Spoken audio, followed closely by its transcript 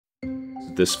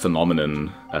This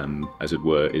phenomenon, as it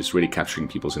were, is really capturing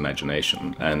people's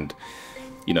imagination. And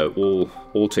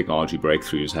all technology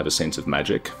breakthroughs have a sense of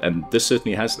magic, and this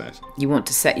certainly has that. You want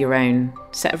to set your own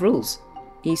set of rules.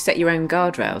 You set your own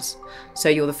guardrails. So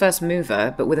you're the first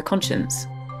mover, but with a conscience.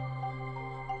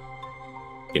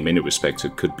 In many respects,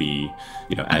 it could be,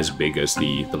 as big as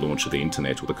the launch of the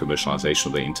internet or the commercialization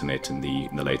of the internet in the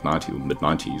late 90s or mid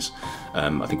 90s.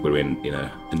 I think we're in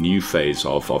a new phase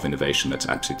of innovation that's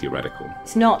absolutely radical.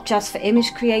 It's not just for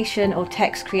image creation or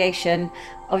text creation.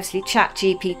 Obviously,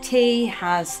 ChatGPT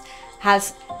has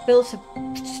built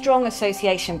a strong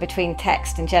association between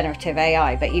text and generative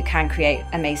AI, but you can create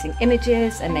amazing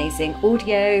images, amazing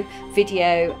audio,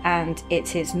 video, and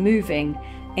it is moving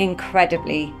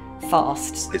incredibly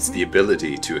fast. It's the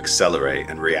ability to accelerate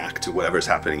and react to whatever's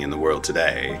happening in the world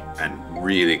today and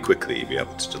really quickly be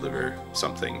able to deliver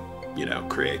something,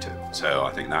 creative. So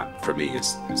I think that for me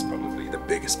is probably the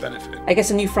biggest benefit. I guess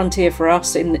a new frontier for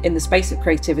us in the space of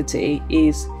creativity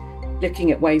is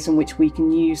looking at ways in which we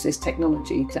can use this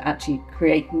technology to actually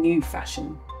create new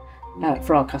fashion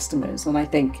for our customers. And I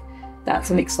think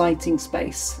that's an exciting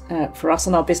space for us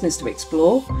and our business to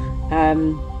explore.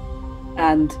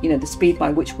 And the speed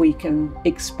by which we can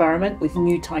experiment with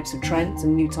new types of trends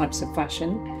and new types of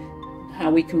fashion,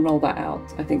 how we can roll that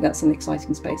out. I think that's an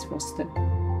exciting space for us to do.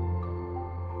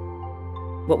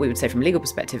 What we would say from a legal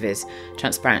perspective is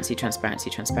transparency, transparency,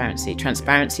 transparency.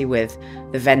 Transparency with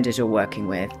the vendors you're working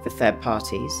with, the third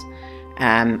parties,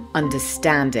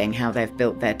 understanding how they've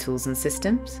built their tools and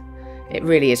systems. It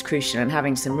really is crucial, and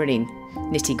having some really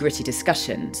nitty-gritty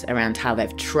discussions around how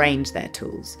they've trained their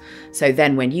tools. So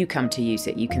then when you come to use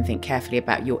it, you can think carefully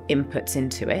about your inputs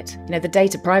into it. The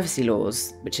data privacy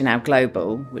laws, which are now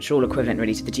global, which are all equivalent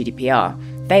really to the GDPR,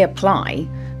 they apply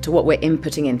to what we're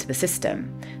inputting into the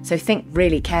system. So think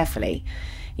really carefully.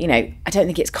 I don't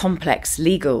think it's complex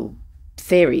legal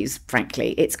theories,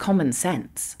 frankly. It's common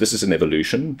sense. This is an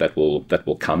evolution that will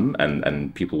come,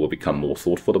 and people will become more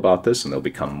thoughtful about this, and they'll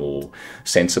become more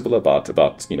sensible about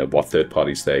what third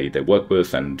parties they work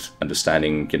with, and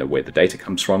understanding where the data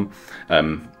comes from.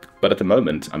 But at the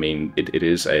moment, it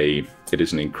is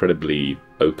an incredibly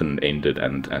open-ended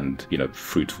and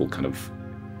fruitful kind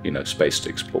of space to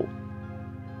explore.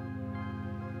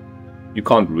 You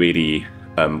can't really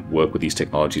work with these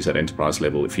technologies at enterprise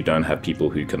level if you don't have people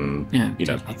who can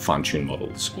fine-tune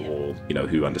models, or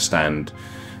who understand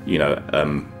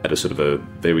at a sort of a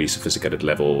very sophisticated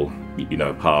level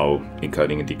how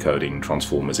encoding and decoding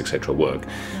transformers, etc. work.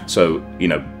 So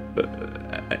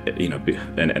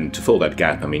and to fill that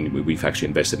gap, we've actually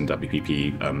invested in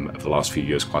WPP over the last few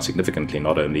years quite significantly,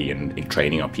 not only in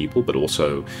training our people, but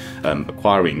also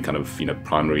acquiring kind of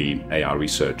primary AI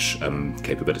research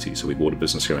capabilities. So we bought a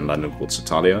business here in London called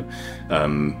Satalia,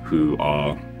 who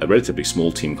are a relatively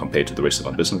small team compared to the rest of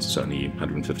our business. It's only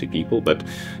 150 people, but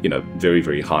very,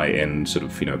 very high-end sort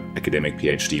of academic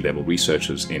PhD level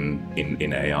researchers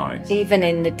in AI. Even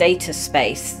in the data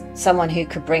space, someone who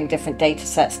could bring different data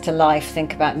sets to life,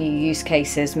 think about new use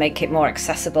cases, make it more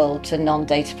accessible to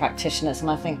non-data practitioners. And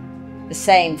I think the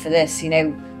same for this.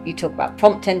 You talk about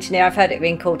prompt engineer. I've heard it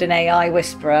being called an AI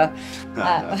whisperer.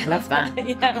 I love that.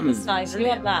 Yeah, that's nice. You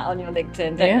want that on your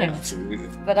LinkedIn, don't you? Absolutely.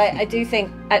 But I do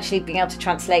think actually being able to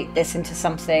translate this into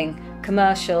something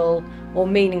commercial or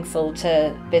meaningful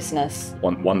to business.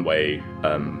 One way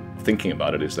thinking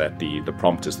about it is that the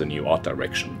prompt is the new art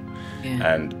direction.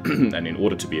 Yeah. And in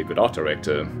order to be a good art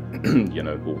director,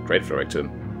 or creative director,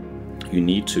 you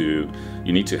need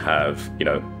to have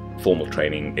formal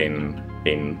training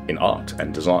in art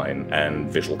and design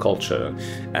and visual culture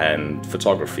and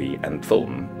photography and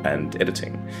film and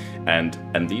editing,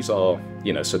 and these are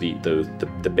so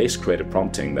the best creative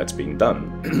prompting that's being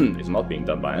done is not being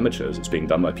done by amateurs. It's being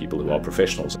done by people who are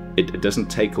professionals. It doesn't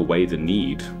take away the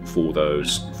need for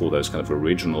those kind of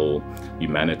original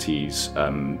humanities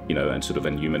and sort of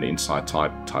a human insight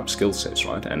type skill sets,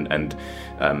 right?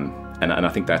 And I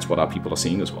think that's what our people are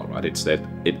seeing as well, right? It's that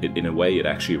it in a way it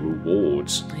actually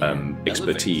rewards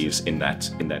expertise in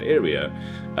that area,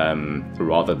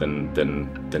 rather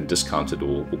than discount it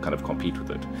or kind of compete with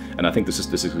it. And I think this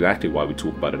is exactly why we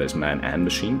talk about it as man and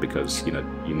machine, because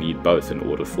you need both in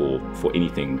order for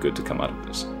anything good to come out of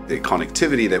this. The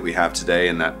connectivity that we have today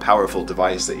and that powerful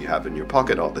device that you have in your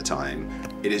pocket all the time,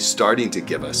 it is starting to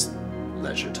give us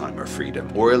leisure time or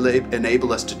freedom, or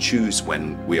enable us to choose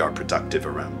when we are productive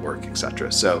around work,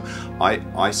 etc. So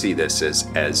I see this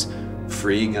as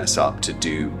freeing us up to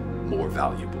do more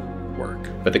valuable work.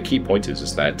 But the key point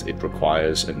is that it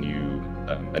requires a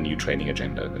new training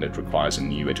agenda, and it requires a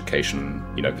new education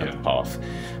kind of path,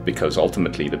 because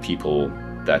ultimately the people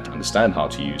that understand how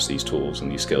to use these tools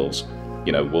and these skills,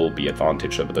 will be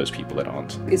advantaged over those people that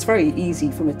aren't. It's very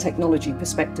easy from a technology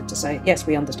perspective to say, yes,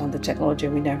 we understand the technology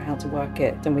and we know how to work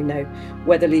it, and we know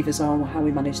where the levers are and how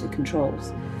we manage the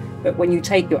controls. But when you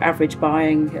take your average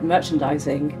buying and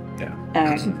merchandising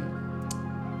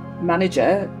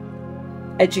manager,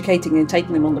 educating and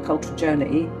taking them on the cultural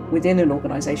journey within an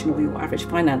organisation, or your average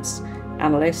finance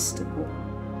analyst or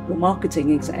your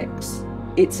marketing execs,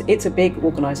 it's a big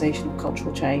organisational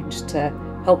cultural change to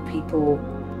help people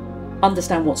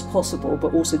understand what's possible,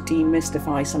 but also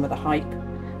demystify some of the hype,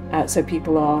 so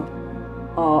people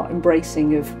are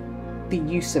embracing of the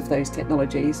use of those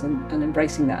technologies and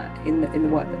embracing that in the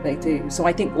work that they do. So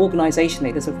I think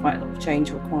organisationally there's quite a lot of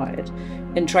change required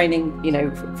in training,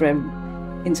 from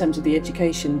in terms of the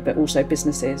education, but also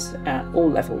businesses at all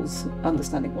levels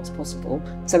understanding what's possible.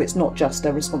 So it's not just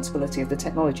a responsibility of the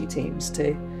technology teams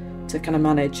to kind of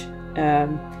manage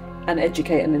and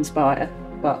educate and inspire,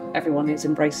 but everyone is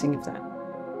embracing of that.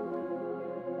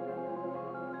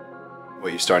 What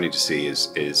you're starting to see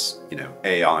is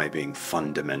AI being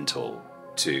fundamental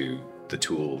to the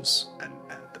tools and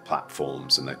the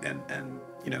platforms and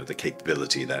the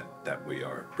capability that we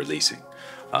are releasing.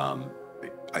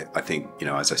 I think,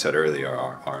 as I said earlier,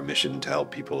 our mission to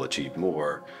help people achieve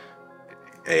more,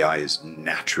 AI is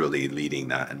naturally leading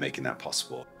that and making that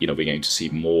possible. We're going to see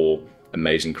more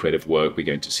amazing creative work. We're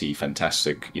going to see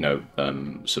fantastic, visual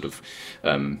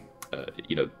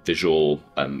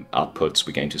outputs.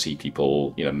 We're going to see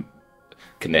people,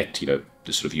 connect,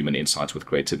 the sort of human insights with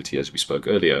creativity, as we spoke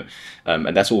earlier.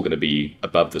 And that's all going to be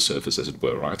above the surface, as it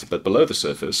were, right? But below the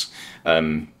surface,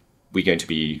 we're going to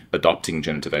be adopting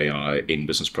generative AI in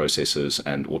business processes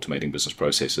and automating business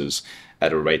processes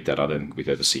at a rate that I don't think we've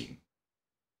ever seen.